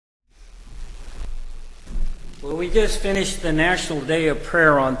Well, we just finished the National Day of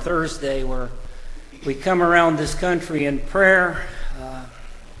Prayer on Thursday, where we come around this country in prayer.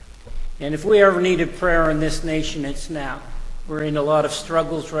 And if we ever needed prayer in this nation, it's now. We're in a lot of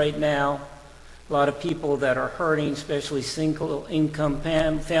struggles right now. A lot of people that are hurting, especially single-income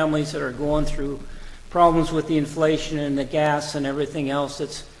families that are going through problems with the inflation and the gas and everything else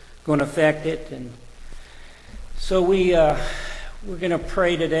that's going to affect it. And so we're going to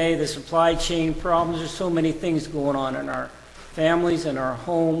pray today. The supply chain problems, there's so many things going on in our families and our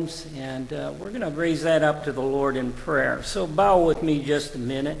homes, and we're going to raise that up to the Lord in prayer. So bow with me just a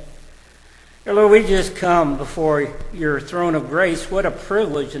minute. Dear Lord, we just come before your throne of grace. What a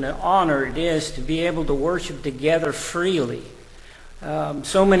privilege and an honor it is to be able to worship together freely.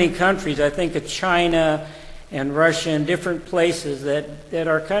 So many countries, I think of China and Russia and different places that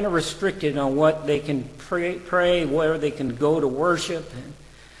are kind of restricted on what they can pray, where they can go to worship. And,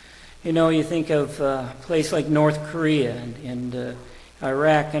 you know, you think of a place like North Korea and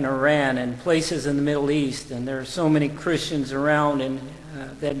Iraq and Iran and places in the Middle East, and there are so many Christians around and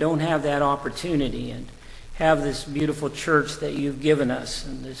that don't have that opportunity and have this beautiful church that you've given us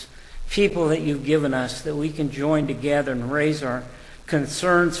and this people that you've given us that we can join together and raise our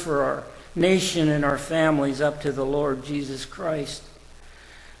concerns for our nation and our families up to the Lord Jesus Christ.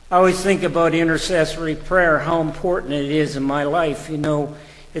 I always think about intercessory prayer, how important it is in my life. You know,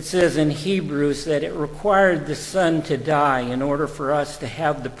 it says in Hebrews that it required the Son to die in order for us to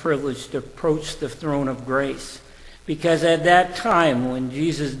have the privilege to approach the throne of grace. Because at that time when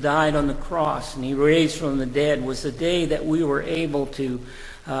Jesus died on the cross and he raised from the dead was the day that we were able to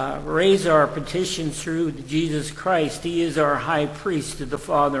raise our petition through Jesus Christ. He is our high priest to the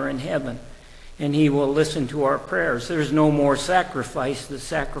Father in heaven, and he will listen to our prayers. There's no more sacrifice. The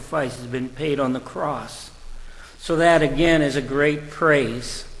sacrifice has been paid on the cross. So that again is a great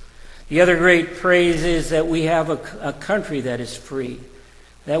praise. The other great praise is that we have a country that is free.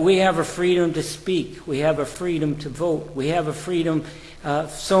 That we have a freedom to speak. We have a freedom to vote. We have a freedom,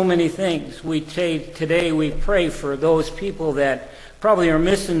 so many things. Today we pray for those people that probably are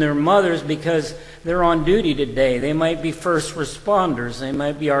missing their mothers because they're on duty today. They might be first responders. They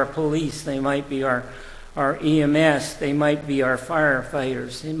might be our police. They might be our EMS. They might be our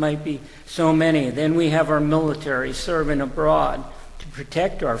firefighters. It might be so many. Then we have our military serving abroad to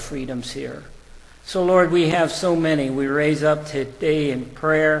protect our freedoms here. So, Lord, we have so many. We raise up today in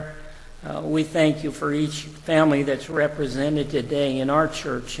prayer. We thank you for each family that's represented today in our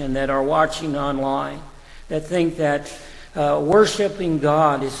church and that are watching online, that think that worshiping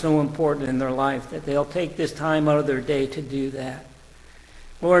God is so important in their life that they'll take this time out of their day to do that.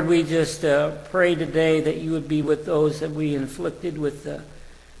 Lord, we just pray today that you would be with those that we inflicted with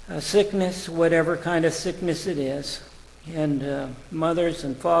sickness, whatever kind of sickness it is. And mothers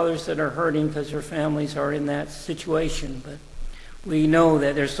and fathers that are hurting because their families are in that situation. But we know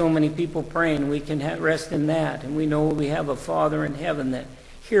that there's so many people praying. We can rest in that. And we know we have a Father in heaven that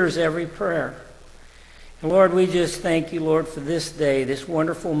hears every prayer. And Lord, we just thank you, Lord, for this day, this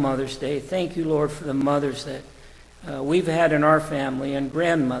wonderful Mother's Day. Thank you, Lord, for the mothers that we've had in our family and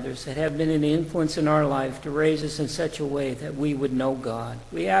grandmothers that have been an influence in our life to raise us in such a way that we would know God.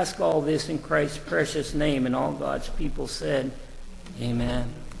 We ask all this in Christ's precious name, and all God's people said,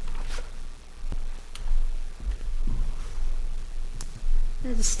 amen.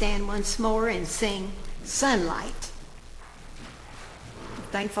 Let us stand once more and sing Sunlight. I'm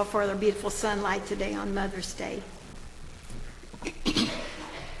thankful for the beautiful sunlight today on Mother's Day.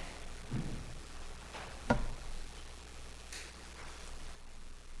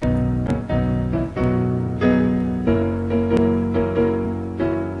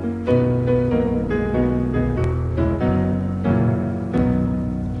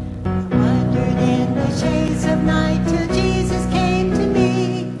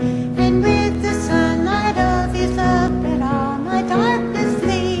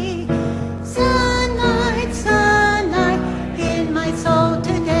 Sunlight,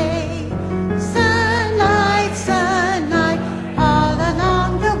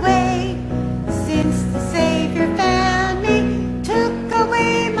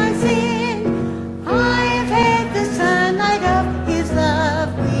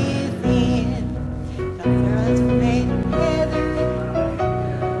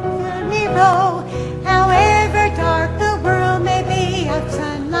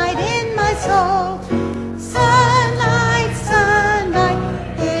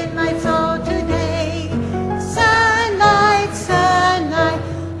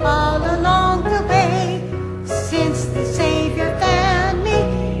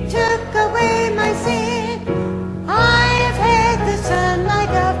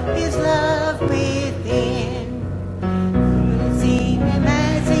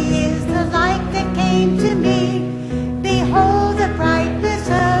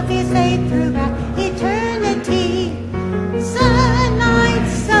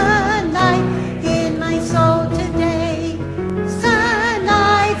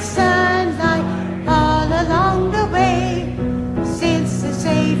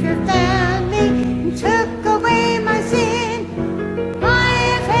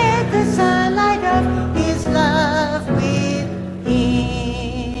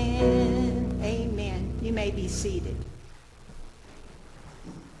 seated.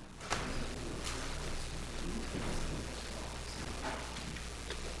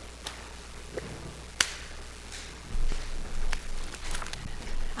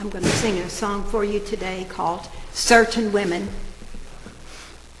 I'm going to sing a song for you today called Certain Women.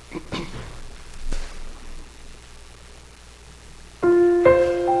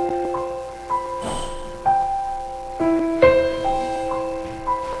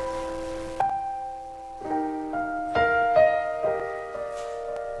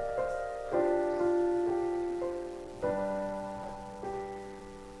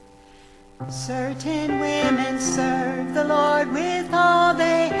 Certain women served the Lord with all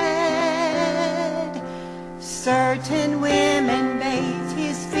they had. Certain women bathed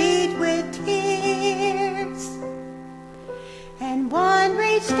his feet with tears. And one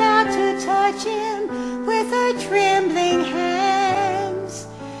reached out to touch him with her trembling hands.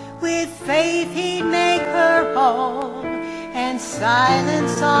 With faith he'd make her whole and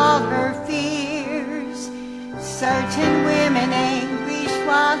silence all her fears. Certain women anguished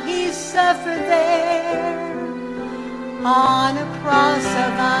while he suffered there on a cross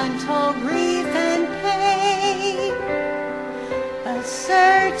of untold grief and pain. A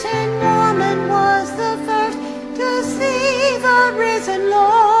certain woman was the first to see the risen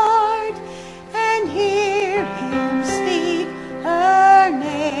Lord and hear him speak her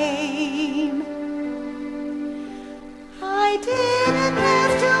name. I didn't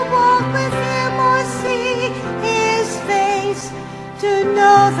have to walk with him or see his face to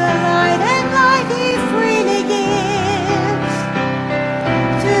know the light and light he freely gives.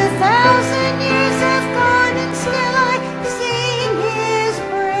 2,000 years have gone and still I sing his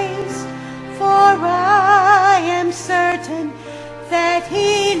praise, for I am certain that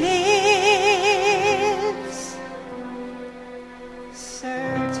he lives.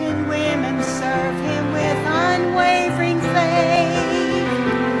 Certain women serve him with unwavering faith.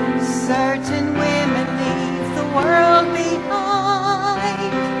 Certain women leave the world behind.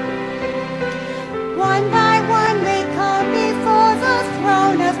 One by one they come before the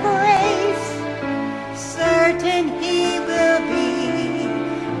throne of grace. Certain he will be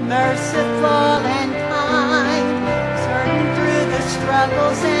merciful and kind. Certain through the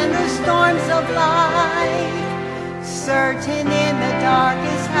struggles and the storms of life. Certain in the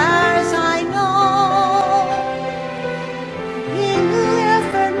darkest hours I know. He who left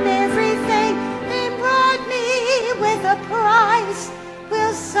from everything and brought me with a price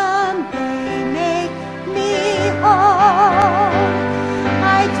will someday make me whole.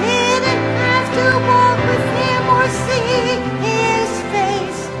 I didn't have to walk with him or see his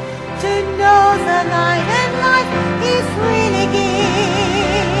face to know the light and life he freely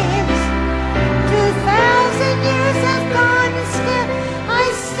gives. 2,000 years have gone and still I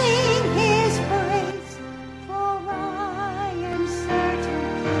sing his praise, for I am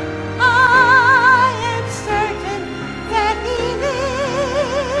certain that he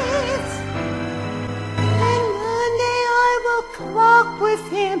lives. And one day I will walk with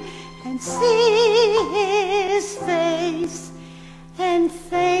him and see his face and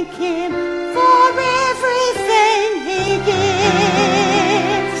thank him for everything he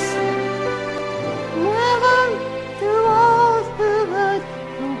gives. Well, to all who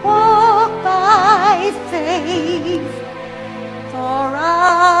walk by faith, for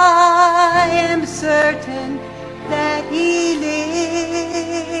I am certain that he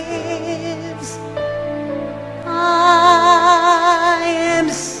lives. I am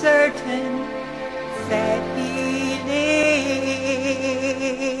certain that he lives.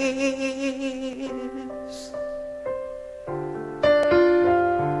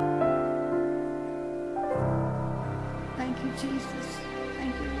 Thank you, Jesus.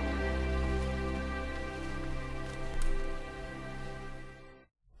 Thank you, Lord.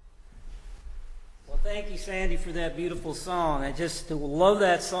 Well, thank you, Sandy, for that beautiful song. I just love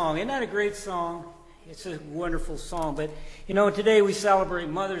that song. Isn't that a great song? It's a wonderful song. But, you know, today we celebrate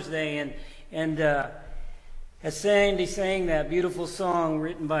Mother's Day, and as Sandy sang that beautiful song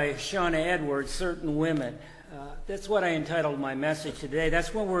written by Shauna Edwards, Certain Women, that's what I entitled my message today.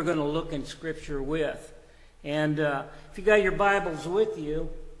 That's what we're going to look in Scripture with. And if you got your Bibles with you,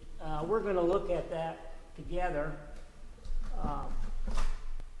 we're going to look at that together.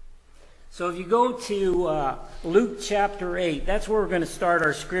 So if you go to Luke chapter 8, that's where we're going to start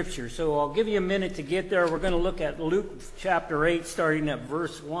our scripture. So I'll give you a minute to get there. We're going to look at Luke chapter 8, starting at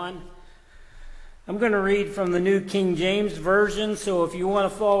verse 1. I'm going to read from the New King James Version, so if you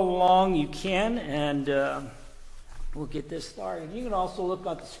want to follow along, you can, and we'll get this started. You can also look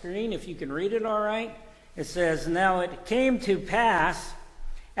on the screen if you can read it all right. It says, "Now it came to pass,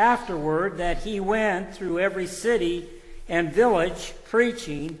 Afterward, that he went through every city and village,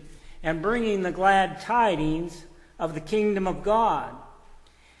 preaching and bringing the glad tidings of the kingdom of God.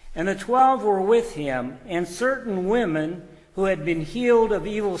 And the 12 were with him, and certain women who had been healed of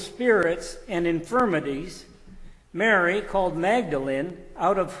evil spirits and infirmities, Mary, called Magdalene,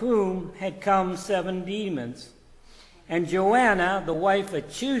 out of whom had come 7 demons, and Joanna, the wife of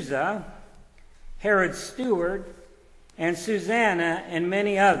Chuza, Herod's steward, and Susanna, and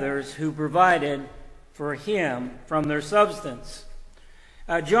many others who provided for him from their substance.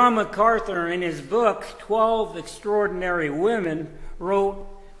 John MacArthur, in his book, 12 Extraordinary Women, wrote,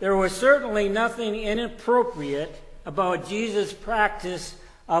 "There was certainly nothing inappropriate about Jesus' practice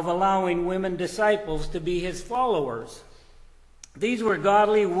of allowing women disciples to be his followers. These were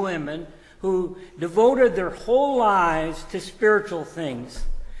godly women who devoted their whole lives to spiritual things.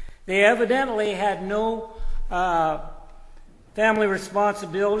 They evidently had no family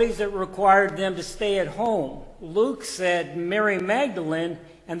responsibilities that required them to stay at home. Luke said Mary Magdalene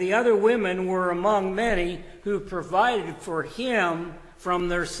and the other women were among many who provided for him from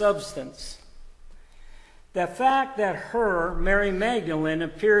their substance." The fact that her, Mary Magdalene,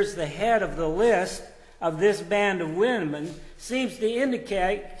 appears the head of the list of this band of women seems to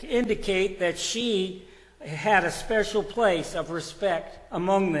indicate that she had a special place of respect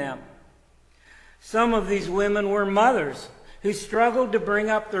among them. Some of these women were mothers who struggled to bring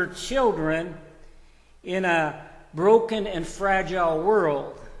up their children in a broken and fragile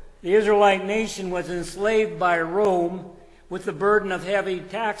world. The Israelite nation was enslaved by Rome with the burden of heavy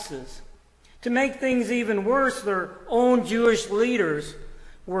taxes. To make things even worse, their own Jewish leaders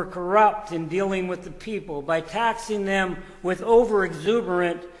were corrupt in dealing with the people by taxing them with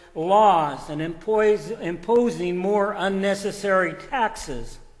over-exuberant laws and imposing more unnecessary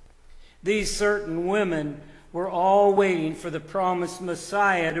taxes. These certain women were all waiting for the promised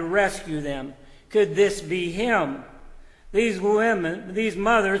Messiah to rescue them. Could this be him? These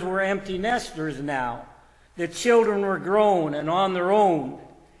mothers were empty nesters now. The children were grown and on their own.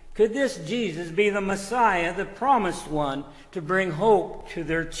 Could this Jesus be the Messiah, the promised one, to bring hope to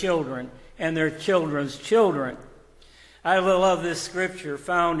their children and their children's children? I love this scripture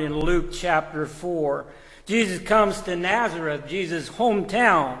found in Luke chapter 4. Jesus comes to Nazareth, Jesus'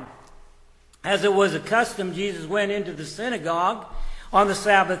 hometown. As it was a custom, Jesus went into the synagogue. On the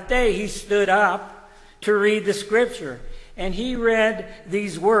Sabbath day, he stood up to read the scripture. And he read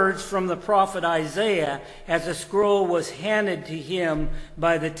these words from the prophet Isaiah as a scroll was handed to him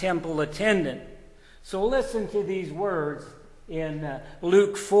by the temple attendant. So listen to these words in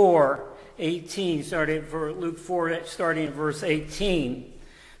Luke 4:18, starting at verse 18.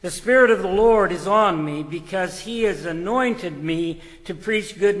 "The Spirit of the Lord is on me because he has anointed me to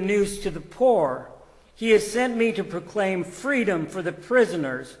preach good news to the poor. He has sent me to proclaim freedom for the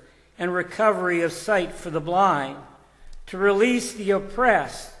prisoners and recovery of sight for the blind, to release the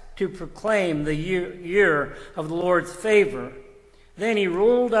oppressed, to proclaim the year of the Lord's favor." Then he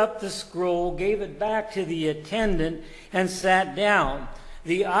rolled up the scroll, gave it back to the attendant, and sat down.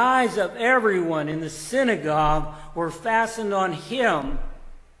 The eyes of everyone in the synagogue were fastened on him,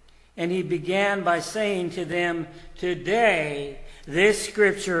 and he began by saying to them, "Today this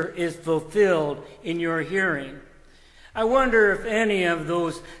scripture is fulfilled in your hearing." I wonder if any of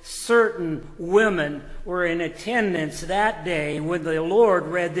those certain women were in attendance that day when the Lord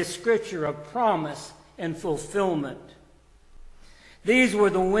read this scripture of promise and fulfillment. These were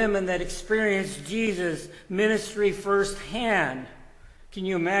the women that experienced Jesus' ministry firsthand. Can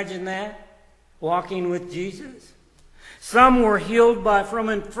you imagine that? Walking with Jesus? Some were healed from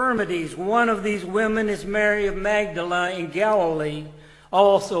infirmities. One of these women is Mary of Magdala in Galilee,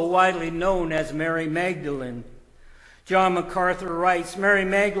 also widely known as Mary Magdalene. John MacArthur writes, "Mary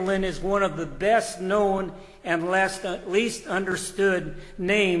Magdalene is one of the best known and least understood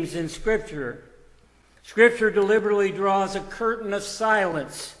names in Scripture. Scripture deliberately draws a curtain of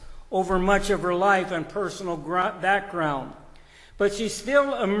silence over much of her life and personal background, but she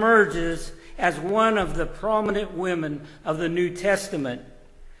still emerges as one of the prominent women of the New Testament.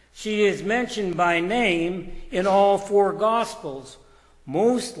 She is mentioned by name in all 4 Gospels,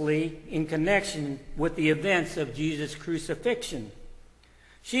 mostly in connection with the events of Jesus' crucifixion.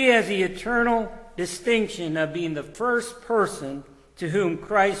 She has the eternal distinction of being the first person to whom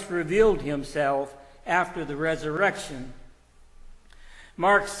Christ revealed himself after the resurrection.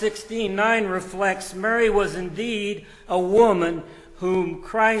 Mark 16:9 reflects Mary was indeed a woman whom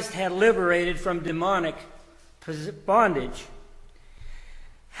Christ had liberated from demonic bondage.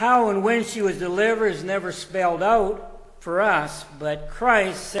 How and when she was delivered is never spelled out for us, but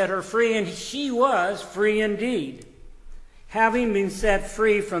Christ set her free, and she was free indeed. Having been set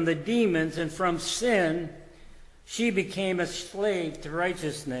free from the demons and from sin, she became a slave to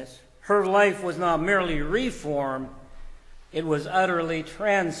righteousness. Her life was not merely reformed, it was utterly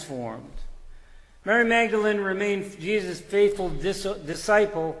transformed. Mary Magdalene remained Jesus' faithful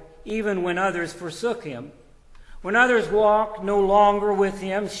disciple even when others forsook him. When others walked no longer with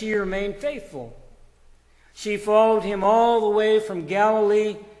him, she remained faithful. She followed him all the way from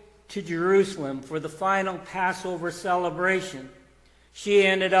Galilee to Jerusalem for the final Passover celebration. She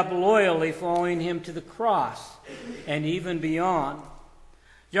ended up loyally following him to the cross and even beyond.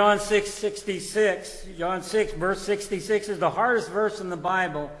 John 6, verse 66 is the hardest verse in the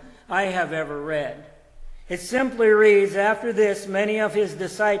Bible I have ever read. It simply reads, "After this, many of his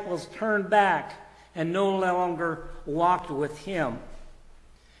disciples turned back and no longer walked with him."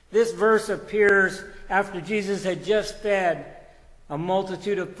 This verse appears after Jesus had just fed a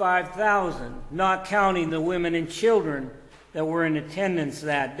multitude of 5,000, not counting the women and children that were in attendance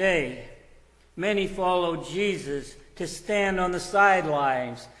that day. Many followed Jesus to stand on the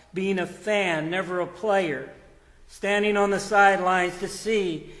sidelines, being a fan, never a player, standing on the sidelines to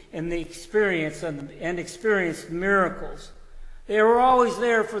see and experience miracles. They were always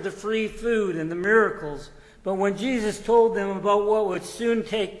there for the free food and the miracles, but when Jesus told them about what would soon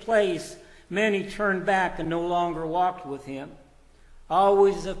take place, many turned back and no longer walked with him.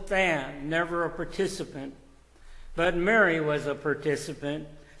 Always a fan, never a participant. But Mary was a participant.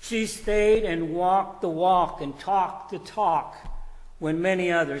 She stayed and walked the walk and talked the talk when many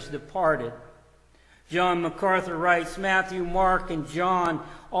others departed. John MacArthur writes, Matthew, Mark, and John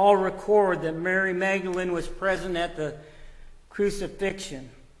all record that Mary Magdalene was present at the crucifixion.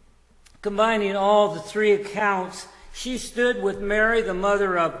 Combining all the three accounts, she stood with Mary, the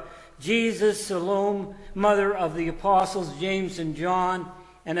mother of Jesus, Salome, mother of the apostles James and John,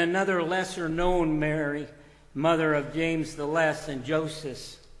 and another lesser-known Mary, mother of James the Less and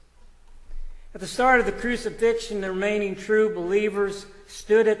Joseph. At the start of the crucifixion, the remaining true believers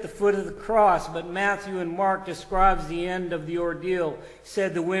stood at the foot of the cross, but Matthew and Mark describes the end of the ordeal,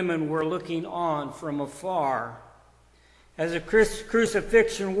 said the women were looking on from afar. As the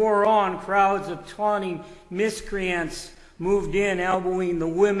crucifixion wore on, crowds of taunting miscreants moved in, elbowing the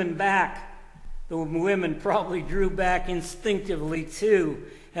women back. The women probably drew back instinctively too,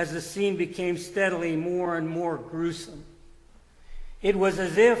 as the scene became steadily more and more gruesome. It was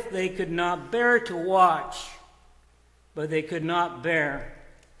as if they could not bear to watch, but they could not bear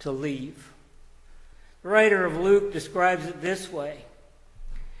to leave. The writer of Luke describes it this way.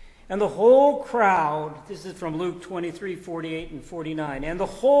 And the whole crowd, this is from Luke 23, 48 and 49, and the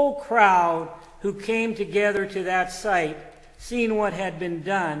whole crowd who came together to that sight, seeing what had been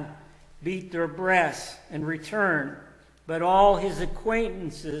done, beat their breasts and returned. But all his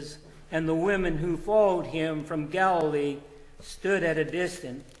acquaintances and the women who followed him from Galilee stood at a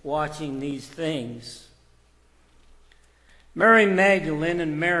distance watching these things. Mary Magdalene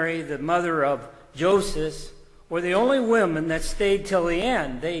and Mary, the mother of Joseph, were the only women that stayed till the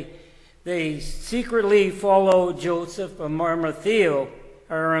end. They secretly followed Joseph of Arimathea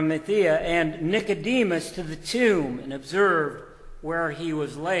and Nicodemus to the tomb and observed where he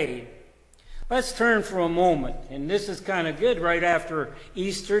was laid. Let's turn for a moment, and this is kind of good right after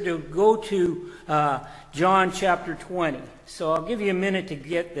Easter, to go to John chapter 20. So I'll give you a minute to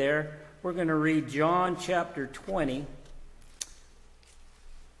get there. We're going to read John chapter 20.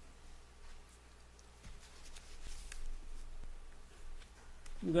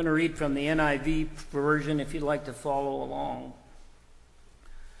 I'm going to read from the NIV version if you'd like to follow along.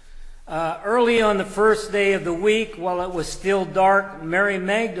 Early on the first day of the week, while it was still dark, Mary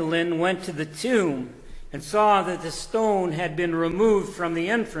Magdalene went to the tomb and saw that the stone had been removed from the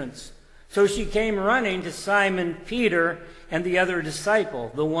entrance. So she came running to Simon Peter and the other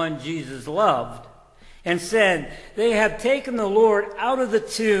disciple, the one Jesus loved, and said, "They have taken the Lord out of the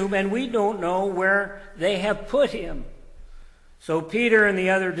tomb, and we don't know where they have put him." So Peter and the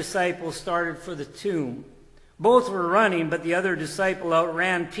other disciple started for the tomb. Both were running, but the other disciple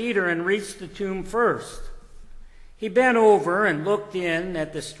outran Peter and reached the tomb first. He bent over and looked in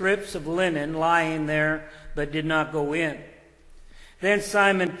at the strips of linen lying there, but did not go in. Then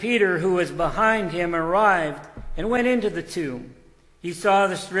Simon Peter, who was behind him, arrived and went into the tomb. He saw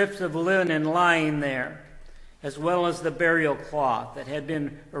the strips of linen lying there, as well as the burial cloth that had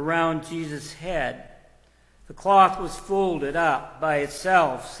been around Jesus' head. The cloth was folded up by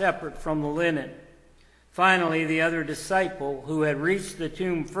itself, separate from the linen. Finally, the other disciple, who had reached the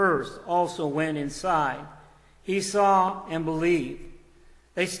tomb first, also went inside. He saw and believed.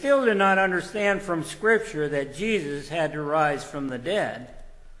 They still did not understand from Scripture that Jesus had to rise from the dead.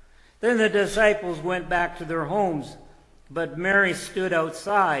 Then the disciples went back to their homes, But Mary stood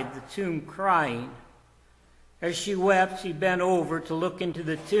outside the tomb crying. As she wept, she bent over to look into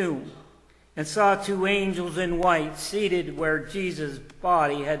the tomb and saw two angels in white seated where Jesus'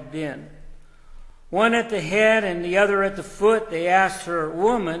 body had been. One at the head and the other at the foot. They asked her,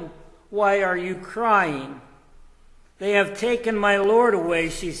 "Woman, why are you crying?" "They have taken my Lord away,"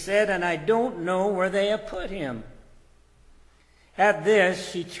 she said, "and I don't know where they have put him." At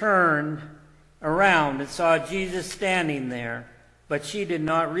this, she turned around and saw Jesus standing there, but she did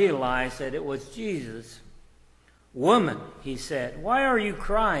not realize that it was Jesus. "Woman," he said, "why are you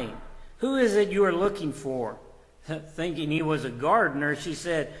crying? Who is it you are looking for?" Thinking he was a gardener, she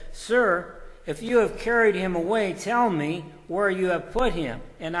said, "Sir, if you have carried him away, tell me where you have put him,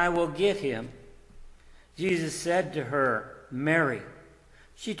 and I will get him." Jesus said to her, "Mary."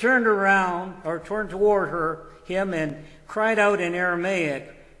 She turned toward him and cried out in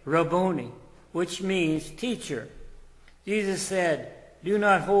Aramaic, "Rabboni," which means teacher. Jesus said, "Do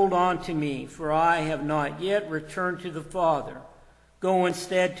not hold on to me, for I have not yet returned to the Father. Go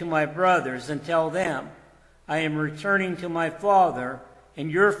instead to my brothers and tell them, I am returning to my Father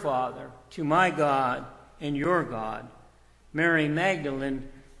and your Father, to my God and your God." Mary Magdalene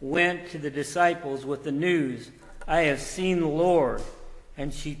went to the disciples with the news, "I have seen the Lord,"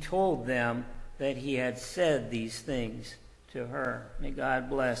 and she told them that he had said these things to her. May God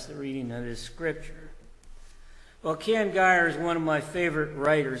bless the reading of his scripture. Well, Ken Geyer is one of my favorite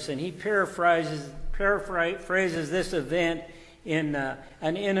writers, and he paraphrases this event in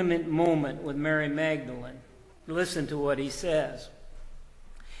an intimate moment with Mary Magdalene. Listen to what he says.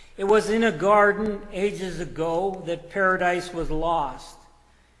 "It was in a garden ages ago that paradise was lost,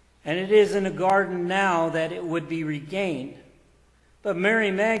 and it is in a garden now that it would be regained. But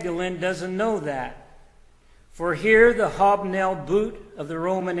Mary Magdalene doesn't know that. For here the hobnailed boot of the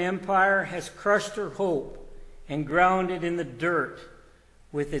Roman Empire has crushed her hope and ground it in the dirt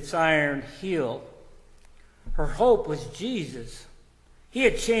with its iron heel. Her hope was Jesus. He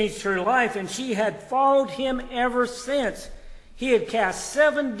had changed her life, and she had followed him ever since. He had cast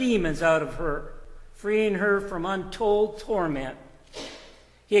 7 demons out of her, freeing her from untold torment.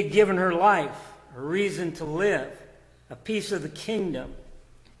 He had given her life, a reason to live, a piece of the kingdom.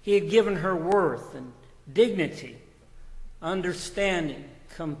 He had given her worth and dignity, understanding,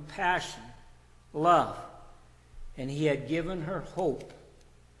 compassion, love, and he had given her hope.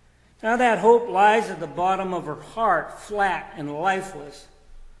 Now that hope lies at the bottom of her heart, flat and lifeless,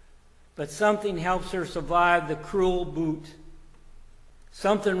 but something helps her survive the cruel boot,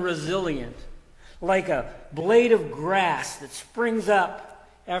 something resilient, like a blade of grass that springs up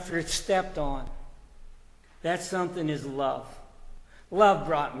after it's stepped on. That something is love. Love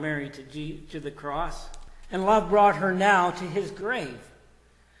brought Mary to the cross, and love brought her now to his grave.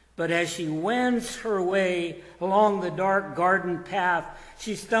 But as she wends her way along the dark garden path,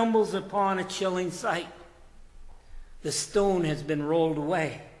 she stumbles upon a chilling sight. The stone has been rolled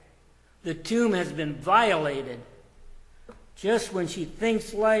away. The tomb has been violated. Just when she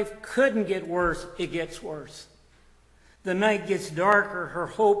thinks life couldn't get worse, it gets worse. The night gets darker, her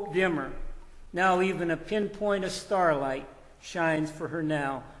hope dimmer. Now even a pinpoint of starlight shines for her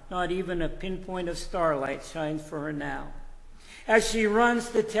now. Not even a pinpoint of starlight shines for her now. As she runs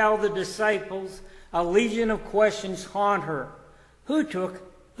to tell the disciples, a legion of questions haunt her. Who took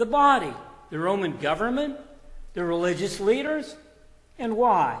the body? The Roman government? The religious leaders? And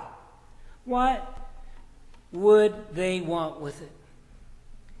why? What would they want with it?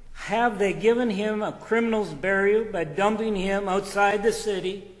 Have they given him a criminal's burial by dumping him outside the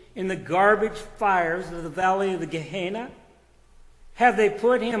city in the garbage fires of the valley of the Gehenna? Have they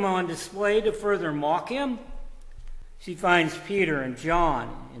put him on display to further mock him? She finds Peter and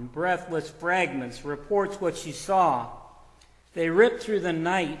John in breathless fragments, reports what she saw. They rip through the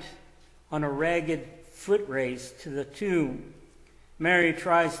night on a ragged foot race to the tomb. Mary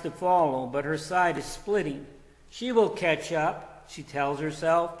tries to follow, but her side is splitting. She will catch up, she tells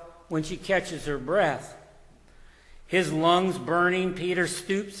herself, when she catches her breath. His lungs burning, Peter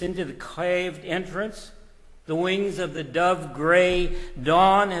stoops into the caved entrance. The wings of the dove-gray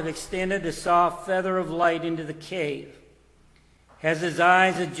dawn have extended a soft feather of light into the cave. As his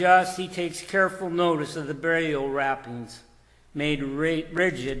eyes adjust, he takes careful notice of the burial wrappings, made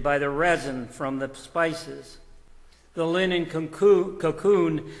rigid by the resin from the spices. The linen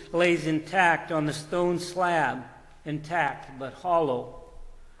cocoon lays intact on the stone slab, intact but hollow.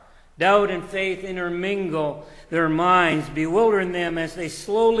 Doubt and faith intermingle their minds, bewildering them as they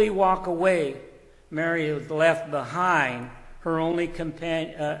slowly walk away. Mary is left behind,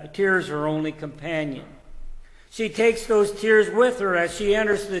 tears her only companion. She takes those tears with her as she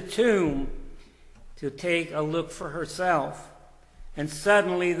enters the tomb to take a look for herself. And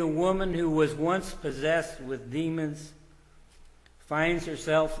suddenly the woman who was once possessed with demons finds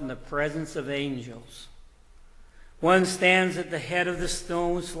herself in the presence of angels. One stands at the head of the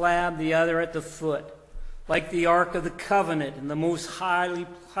stone slab, the other at the foot, like the Ark of the Covenant in the most holy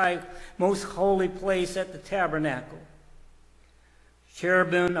place at the tabernacle.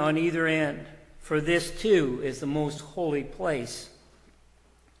 Cherubim on either end, for this too is the most holy place.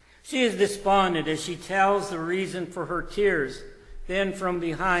 She is despondent as she tells the reason for her tears. Then from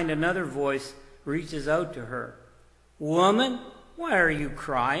behind another voice reaches out to her. "Woman, why are you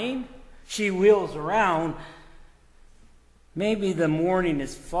crying?" She wheels around. Maybe the morning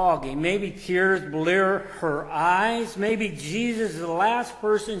is foggy. Maybe tears blur her eyes. Maybe Jesus is the last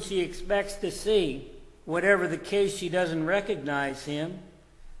person she expects to see. Whatever the case, she doesn't recognize him.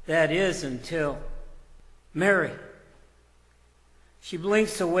 That is until Mary. She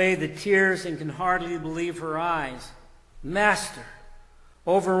blinks away the tears and can hardly believe her eyes. "Master."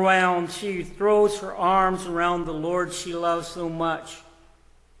 Overwhelmed, she throws her arms around the Lord she loves so much.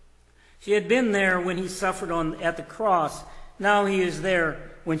 She had been there when he suffered at the cross. Now he is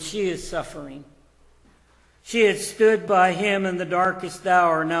there when she is suffering. She had stood by him in the darkest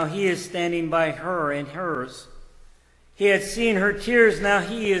hour. Now he is standing by her and hers. He had seen her tears. Now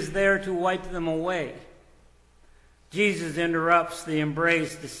he is there to wipe them away. Jesus interrupts the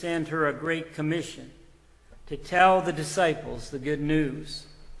embrace to send her a great commission, to tell the disciples the good news.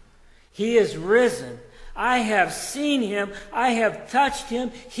 He is risen. I have seen him. I have touched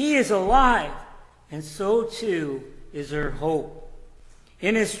him. He is alive. And so too is her hope.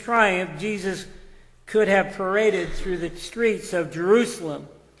 In his triumph, Jesus could have paraded through the streets of Jerusalem.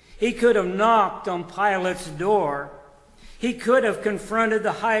 He could have knocked on Pilate's door. He could have confronted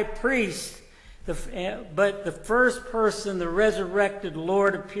the high priest. But the first person the resurrected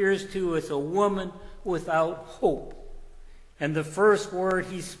Lord appears to is a woman without hope. And the first word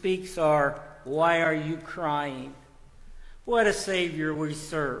he speaks are, "Why are you crying?" What a Savior we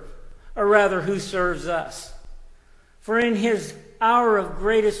serve, or rather, who serves us. For in his hour of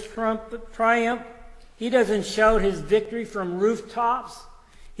greatest triumph, he doesn't shout his victory from rooftops.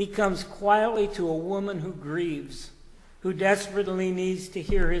 He comes quietly to a woman who grieves, who desperately needs to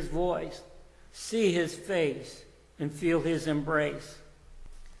hear his voice, see his face, and feel his embrace.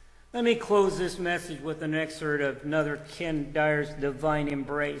 Let me close this message with an excerpt of another Ken Dyer's Divine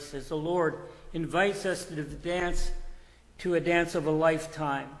Embrace, as the Lord invites us to a dance of a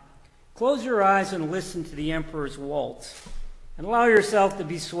lifetime. Close your eyes and listen to the Emperor's Waltz, and allow yourself to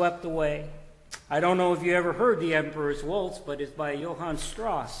be swept away. I don't know if you ever heard the Emperor's Waltz, but it's by Johann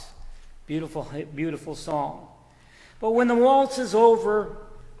Strauss. Beautiful, beautiful song. But when the waltz is over,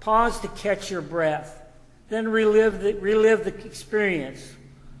 pause to catch your breath. Then relive the experience.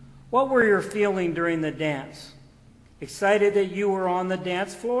 What were you feeling during the dance? Excited that you were on the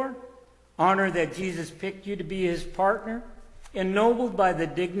dance floor? Honored that Jesus picked you to be his partner? Ennobled by the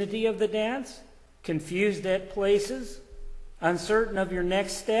dignity of the dance? Confused at places? Uncertain of your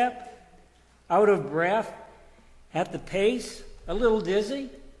next step? Out of breath at the pace? A little dizzy?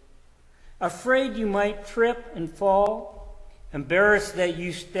 Afraid you might trip and fall? Embarrassed that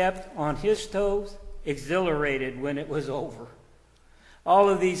you stepped on his toes? Exhilarated when it was over? All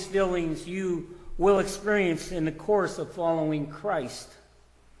of these feelings you will experience in the course of following Christ.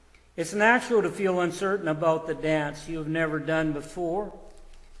 It's natural to feel uncertain about the dance you have never done before.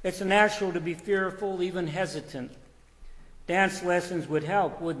 It's natural to be fearful, even hesitant. Dance lessons would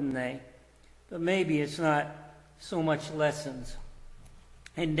help, wouldn't they? But maybe it's not so much lessons.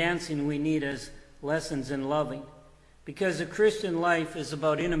 In dancing, we need as lessons in loving, because the Christian life is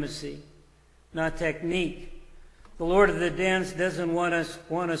about intimacy, not technique. The Lord of the dance doesn't want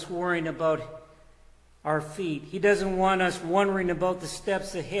us worrying about our feet. He doesn't want us wondering about the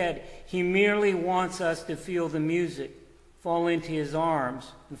steps ahead. He merely wants us to feel the music, fall into his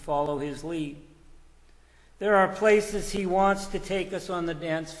arms, and follow his lead. There are places he wants to take us on the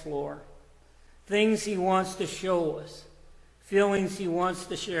dance floor, things he wants to show us, feelings he wants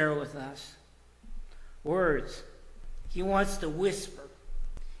to share with us, words he wants to whisper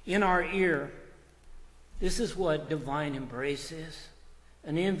in our ear. This is what divine embrace is.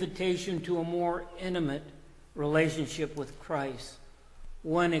 An invitation to a more intimate relationship with Christ.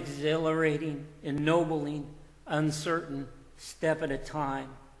 One exhilarating, ennobling, uncertain step at a time.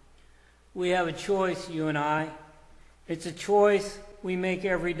 We have a choice, you and I. It's a choice we make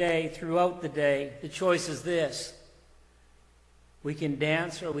every day, throughout the day. The choice is this. We can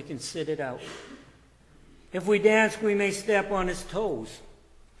dance or we can sit it out. If we dance, we may step on his toes,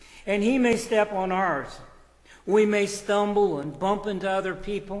 and he may step on ours. We may stumble and bump into other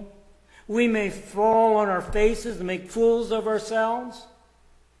people. We may fall on our faces and make fools of ourselves.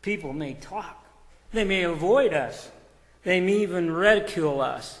 People may talk. They may avoid us. They may even ridicule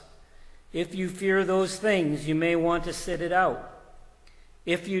us. If you fear those things, you may want to sit it out.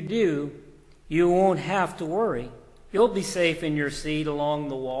 If you do, you won't have to worry. You'll be safe in your seat along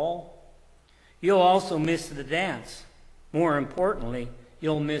the wall. You'll also miss the dance. More importantly,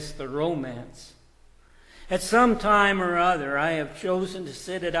 you'll miss the romance. At some time or other, I have chosen to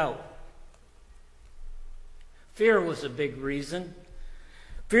sit it out. Fear was a big reason.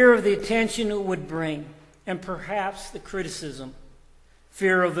 Fear of the attention it would bring, and perhaps the criticism.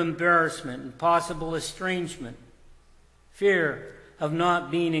 Fear of embarrassment and possible estrangement. Fear of not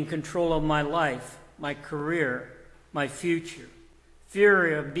being in control of my life, my career, my future.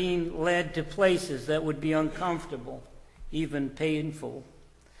 Fear of being led to places that would be uncomfortable, even painful.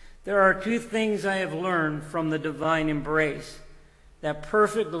 There are two things I have learned from the divine embrace: that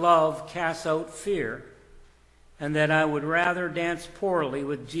perfect love casts out fear, and that I would rather dance poorly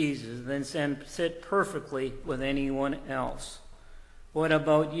with Jesus than sit perfectly with anyone else. What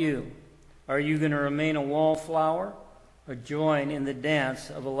about you? Are you going to remain a wallflower or join in the dance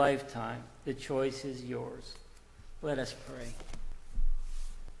of a lifetime? The choice is yours. Let us pray.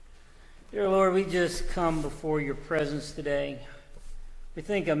 Dear Lord, we just come before your presence today. We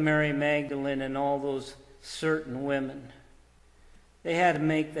think of Mary Magdalene and all those certain women. They had to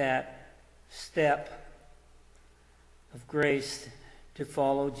make that step of grace to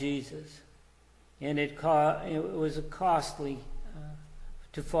follow Jesus. And it was a costly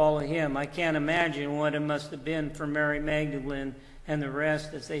to follow him. I can't imagine what it must have been for Mary Magdalene and the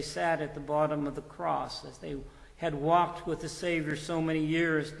rest as they sat at the bottom of the cross, as they had walked with the Savior so many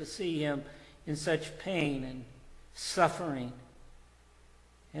years, to see him in such pain and suffering.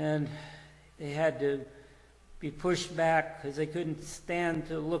 And they had to be pushed back because they couldn't stand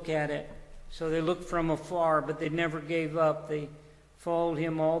to look at it. So they looked from afar, but they never gave up. They followed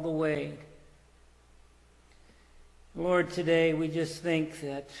him all the way. Lord, today we just think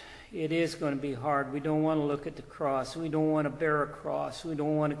that it is going to be hard. We don't want to look at the cross. We don't want to bear a cross. We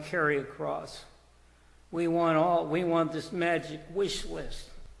don't want to carry a cross. We want this magic wish list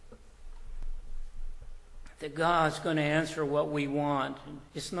that God's going to answer what we want.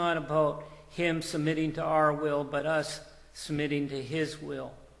 It's not about him submitting to our will, but us submitting to his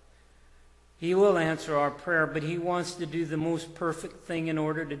will. He will answer our prayer, but he wants to do the most perfect thing in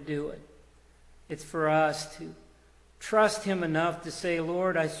order to do it. It's for us to trust him enough to say,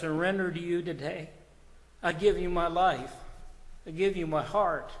 Lord, I surrender to you today. I give you my life. I give you my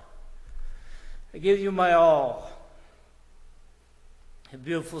heart. I give you my all. A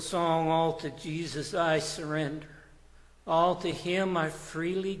beautiful song, all to Jesus I surrender. All to him I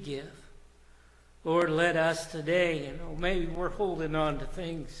freely give. Lord, let us today, maybe we're holding on to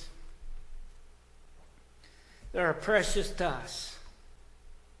things that are precious to us.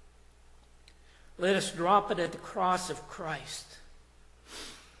 Let us drop it at the cross of Christ.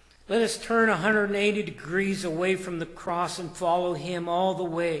 Let us turn 180 degrees away from the cross and follow him all the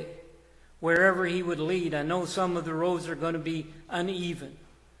way, wherever he would lead. I know some of the roads are going to be uneven.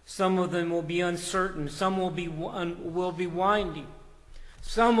 Some of them will be uncertain. Some will be winding.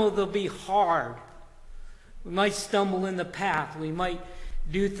 Some of them will be hard. We might stumble in the path. We might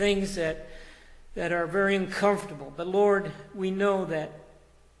do things that are very uncomfortable. But Lord, we know that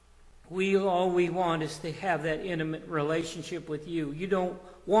all we want is to have that intimate relationship with you. You don't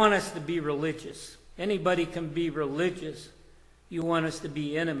want us to be religious. Anybody can be religious. You want us to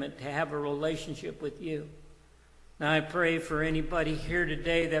be intimate, to have a relationship with you. Now I pray for anybody here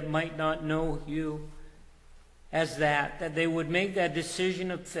today that might not know you as that they would make that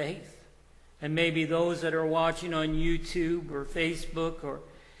decision of faith. And maybe those that are watching on YouTube or Facebook or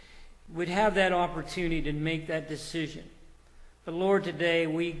would have that opportunity to make that decision. But Lord, today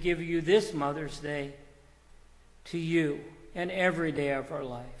we give you this Mother's Day to you and every day of our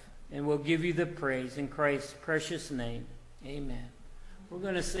life. And we'll give you the praise in Christ's precious name. Amen. We're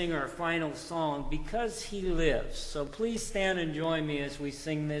going to sing our final song, Because He Lives. So please stand and join me as we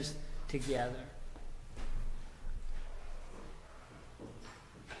sing this together.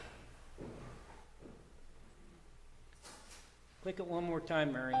 Click it one more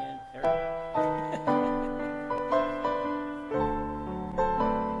time, Marianne. There we go.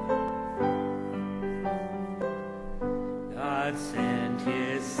 God sent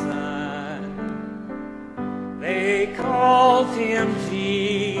his Son. They called him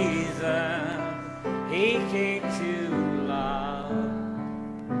Jesus. He came to love,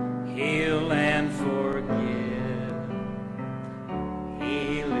 heal, and forgive.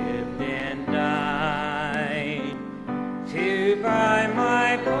 He lived and died to buy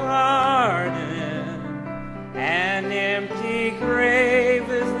my pardon.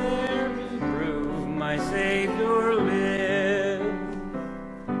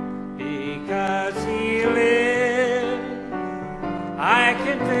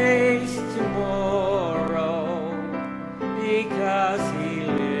 face tomorrow because He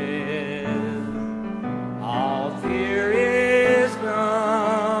lives. All fear is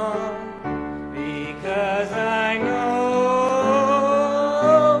gone because I know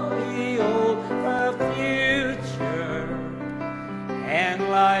He holds the future, and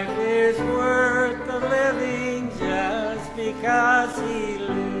life is worth the living just because He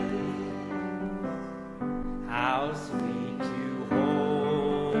lives. How sweet to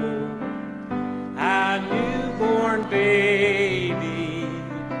hold a newborn baby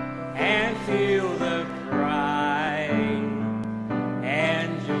and feel the pride and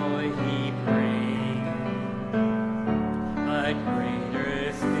joy He brings. But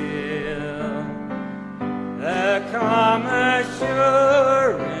greater still, the calm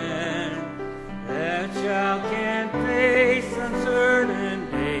assurance the child can face uncertain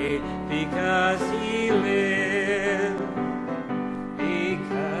day because He lives.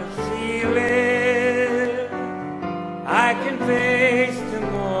 Because He lives, I can face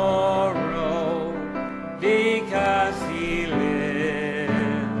tomorrow because He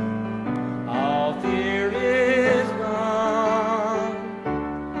lives. All fear is gone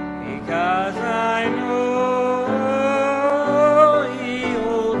because I know He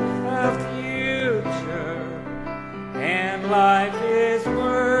holds the future, and life is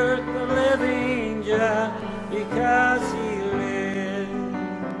worth the living just because He lives.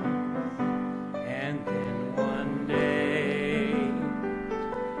 And then one day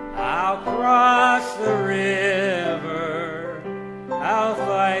I'll cross the river, I'll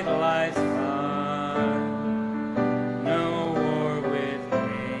fight life's fight, no war with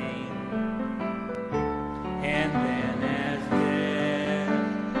pain. And then as death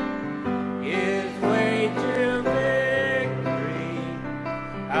gives way to victory,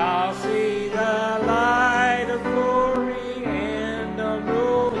 I'll see the light of glory, and I'll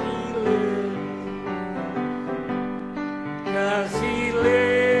know He lives. 'Cause He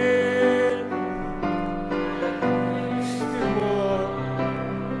lives tomorrow.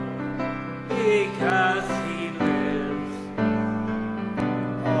 Because He lives,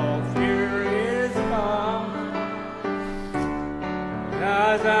 all fear is gone.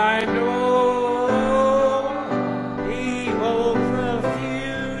 'Cause I know He holds the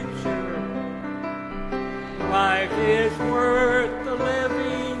future. Life is worth the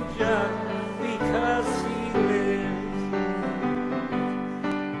living just because He lives.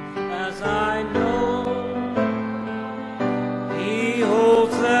 As I know He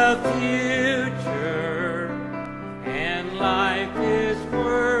holds the future, and life is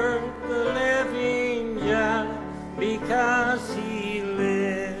worth the living just because He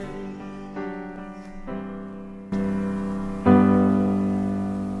lives.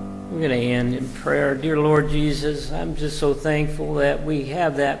 We're going to end in prayer. Dear Lord Jesus, I'm just so thankful that we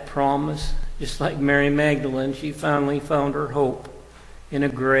have that promise. Just like Mary Magdalene, she finally found her hope in a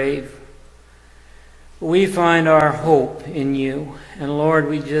grave. We find our hope in You. And Lord,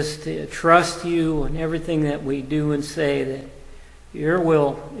 we just trust You in everything that we do and say, that Your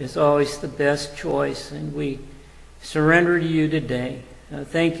will is always the best choice. And we surrender to You today.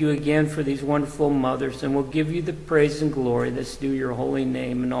 Thank You again for these wonderful mothers, and we'll give You the praise and glory that's due Your holy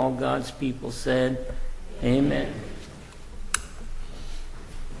name. And all God's people said, Amen.